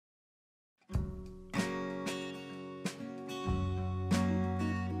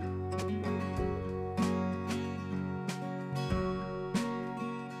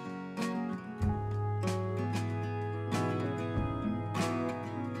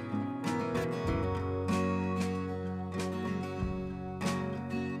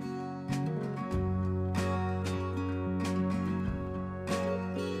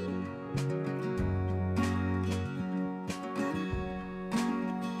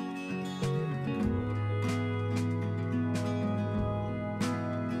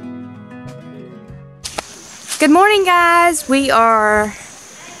Good morning, guys. We are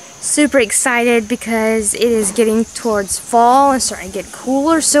super excited because it is getting towards fall and starting to get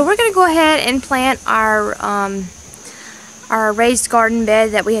cooler. So we're going to go ahead and plant our raised garden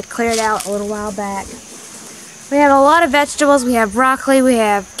bed that we had cleared out a little while back. We have a lot of vegetables. We have broccoli, we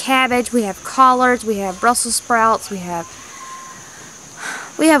have cabbage, we have collards, we have Brussels sprouts, we have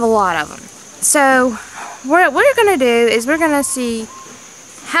a lot of them. So what we're going to do is we're going to see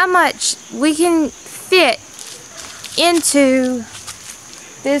how much we can fit into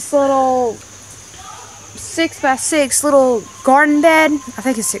this little 6x6 little garden bed. I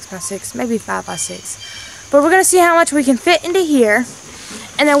think it's 6x6, maybe 5x6. But we're going to see how much we can fit into here.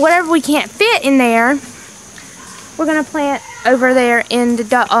 And then whatever we can't fit in there, we're going to plant over there in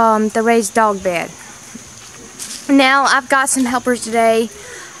the raised dog bed. Now, I've got some helpers today.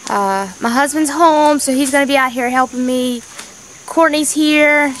 My husband's home, so he's going to be out here helping me. Courtney's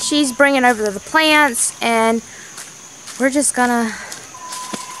here. She's bringing over the plants, and we're just gonna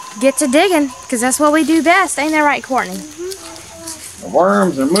get to digging, because that's what we do best. Ain't that right, Courtney? The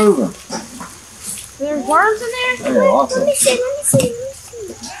worms are moving. There's worms in there? There are lots of them. Let me see.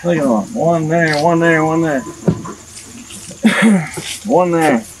 Look at them. One there, one there, one there. One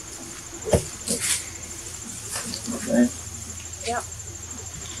there. Okay. Yep.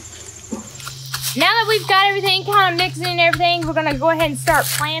 Now that we've got everything kind of mixing and everything, we're gonna go ahead and start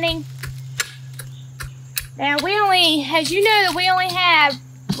planting. Now we only, as you know, that we only have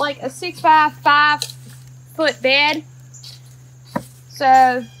like a 6x5 foot bed.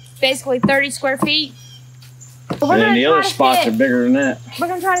 So basically 30 square feet. And the other spots are bigger than that. We're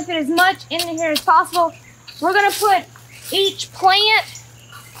gonna try to fit as much in here as possible. We're gonna put each plant,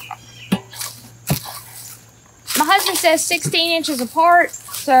 my husband says 16 inches apart.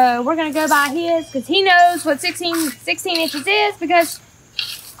 So we're gonna go by his, because he knows what 16 inches is, because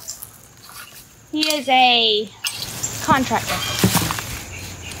he is a contractor.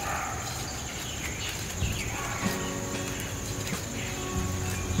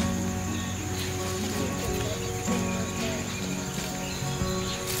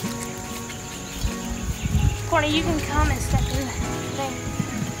 Courtney, you can come and step in there.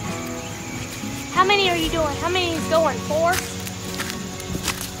 How many are you doing? How many is going? 4?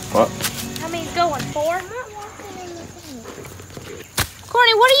 What? How many's going? 4?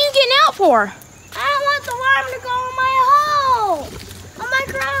 Courtney, what are you getting out for? I don't want the worm to go in my hole. On my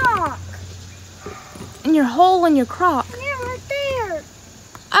crock. In your hole in your crock? Yeah, right there.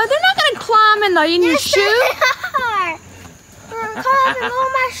 Oh, they're not going to climb in your shoe? They are. They're climbing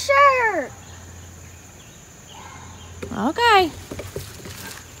on my shirt. Okay.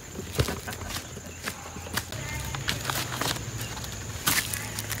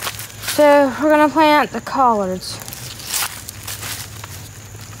 So we're going to plant the collards.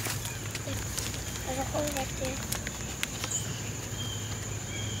 There's a hole right there.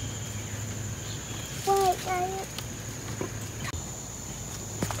 Wait,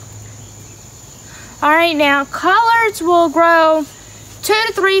 Alright, now collards will grow 2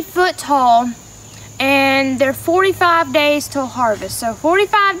 to 3 foot tall, and they're 45 days till harvest. So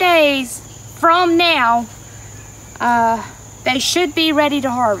 45 days from now, they should be ready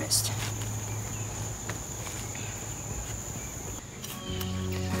to harvest.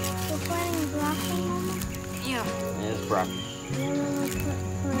 Yeah. It's broccoli.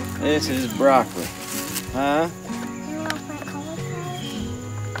 This is broccoli. Huh?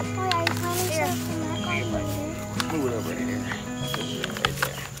 Move it over here.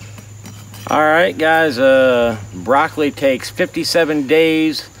 Alright guys, broccoli takes 57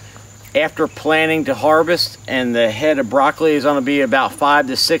 days after planting to harvest, and the head of broccoli is going to be about 5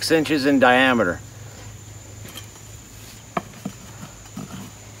 to 6 inches in diameter.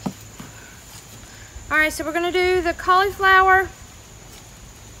 Alright, so we're going to do the cauliflower.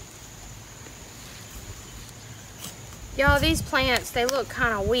 Y'all, these plants, they look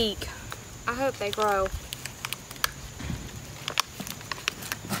kind of weak. I hope they grow.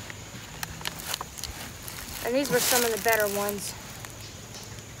 And these were some of the better ones.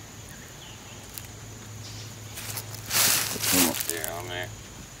 Come up there on there.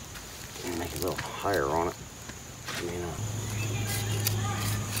 Make it a little higher on it.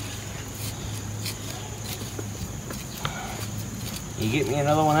 You get me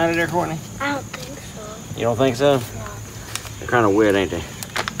another one out of there, Courtney? I don't think so. You don't think so? No. They're kind of wet, ain't they? Yeah.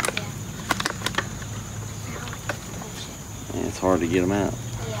 Yeah, it's hard to get them out.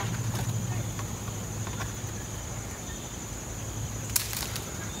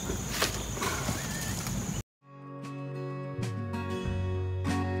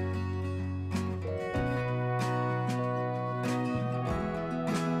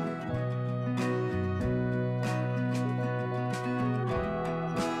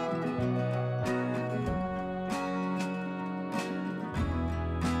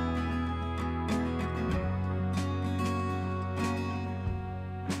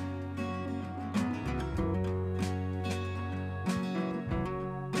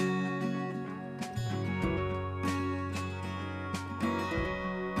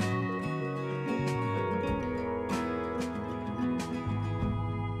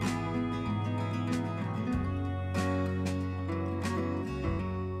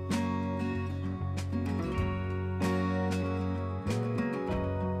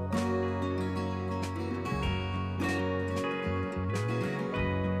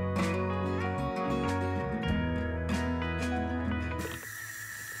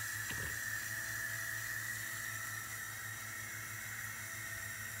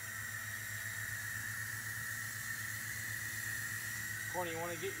 Corny, you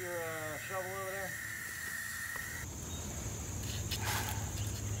want to get your shovel over there?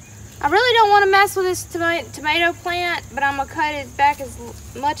 I really don't want to mess with this tomato plant, but I'm going to cut it back as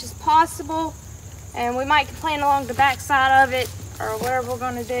much as possible. And we might plant along the back side of it, or whatever we're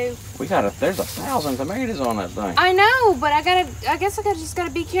going to do. There's 1,000 tomatoes on that thing. I know, but I guess I just got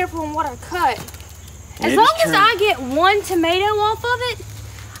to be careful on what I cut. As long as I get one tomato off of it,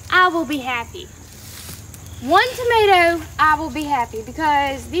 I will be happy. One tomato, I will be happy,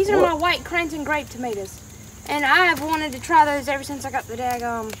 because these are my white Crenton grape tomatoes. And I have wanted to try those ever since I got the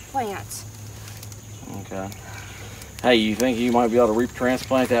daggum plants. Okay. Hey, you think you might be able to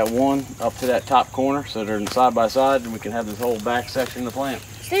retransplant that one up to that top corner so they're side by side and we can have this whole back section of the plant?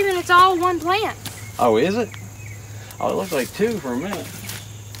 Steven, it's all one plant. Oh, is it? Oh, it looks like two for a minute.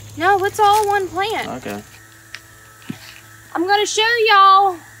 No, it's all one plant. Okay. I'm going to show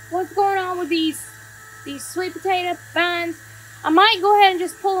y'all what's going on with these sweet potato vines. I might go ahead and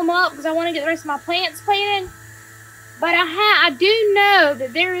just pull them up because I want to get the rest of my plants planted. But I do know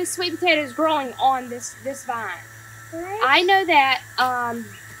that there is sweet potatoes growing on this vine. Right. I know that.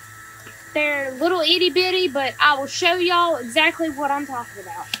 They're little itty bitty, but I will show y'all exactly what I'm talking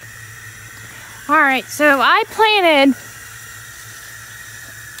about. Alright, so I planted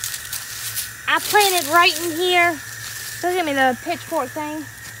right in here. Look at me, the pitchfork thing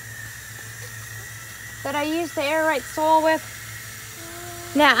that I used to aerate soil with.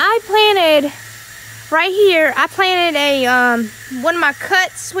 Now I planted right here. I planted a one of my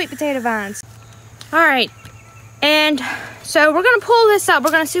cut sweet potato vines. All right, and so we're gonna pull this up.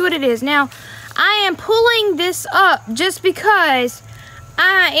 We're gonna see what it is. Now I am pulling this up just because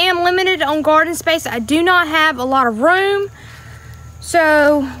I am limited on garden space. I do not have a lot of room.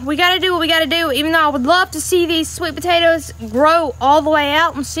 So we gotta do what we gotta do, even though I would love to see these sweet potatoes grow all the way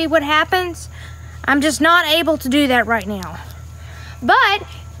out and see what happens. I'm just not able to do that right now. But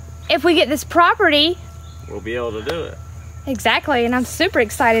if we get this property, we'll be able to do it. Exactly, and I'm super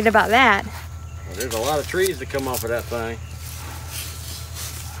excited about that. Well, there's a lot of trees that come off of that thing.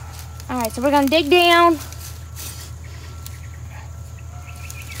 All right, so we're gonna dig down.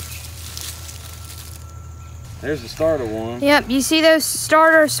 There's the starter one. Yep, you see those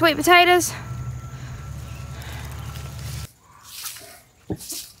starter sweet potatoes?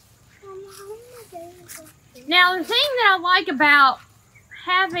 Now, the thing that I like about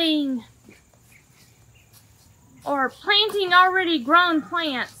having or planting already grown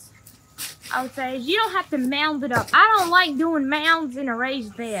plants, I would say, is you don't have to mound it up. I don't like doing mounds in a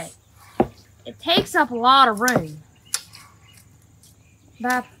raised bed. It takes up a lot of room.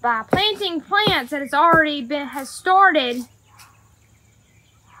 By planting plants that has started,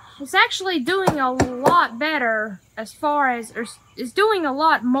 it's actually doing a lot better as far as, or it's doing a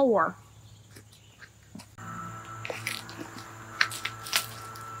lot more.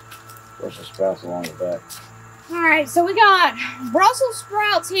 Brussels sprouts along the back. Alright, so we got Brussels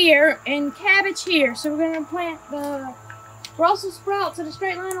sprouts here and cabbage here. So we're going to plant the Brussels sprouts in a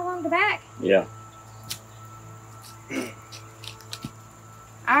straight line along the back. Yeah.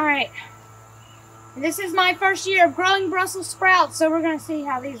 Alright. This is my first year of growing Brussels sprouts, so we're going to see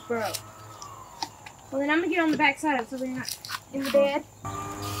how these grow. Well, then I'm going to get on the back side of it so they're not in the bed.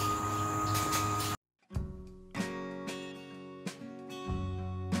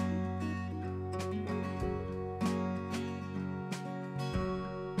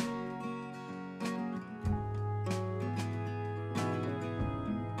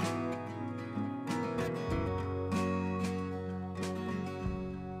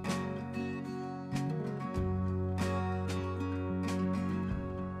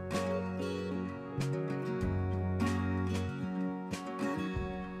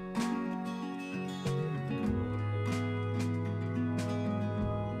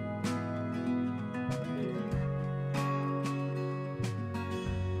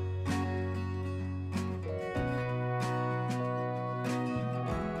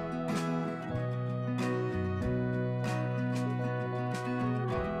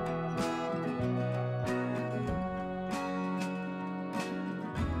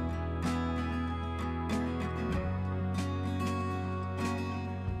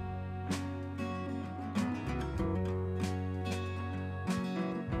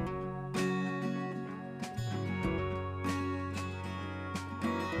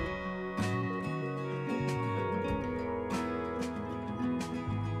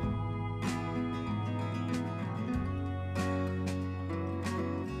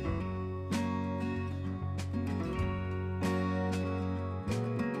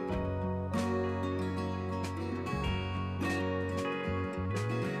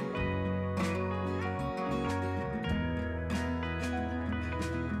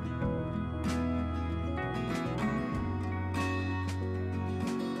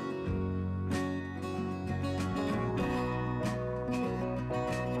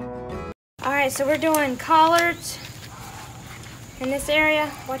 Alright, so we're doing collards in this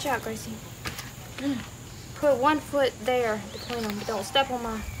area. Watch out, Gracie. Put 1 foot there between them, but don't step on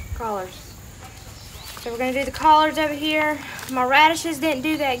my collards. So we're gonna do the collards over here. My radishes didn't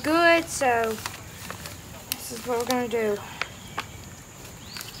do that good, so this is what we're gonna do.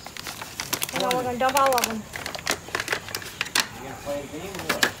 And then we're gonna dump all of them. You gonna play a game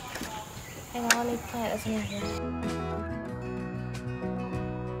or what? Hang on, let me plant this in here.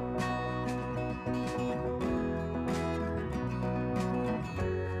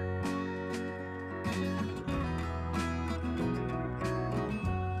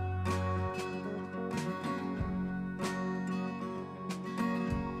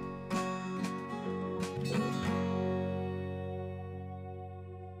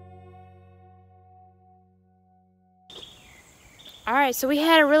 Alright, so we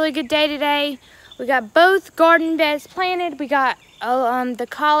had a really good day today. We got both garden beds planted. We got the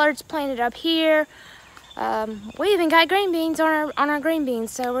collards planted up here. We even got green beans on our green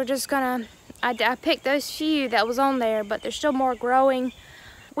beans. So we're just gonna, I picked those few that was on there, but there's still more growing.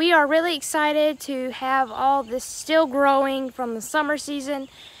 We are really excited to have all this still growing from the summer season.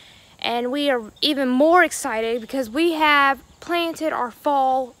 And we are even more excited because we have planted our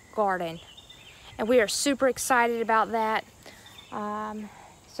fall garden. And we are super excited about that.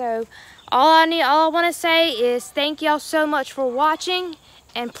 So all I want to say is thank y'all so much for watching,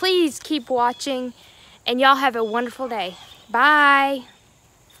 and please keep watching, and y'all have a wonderful day. Bye.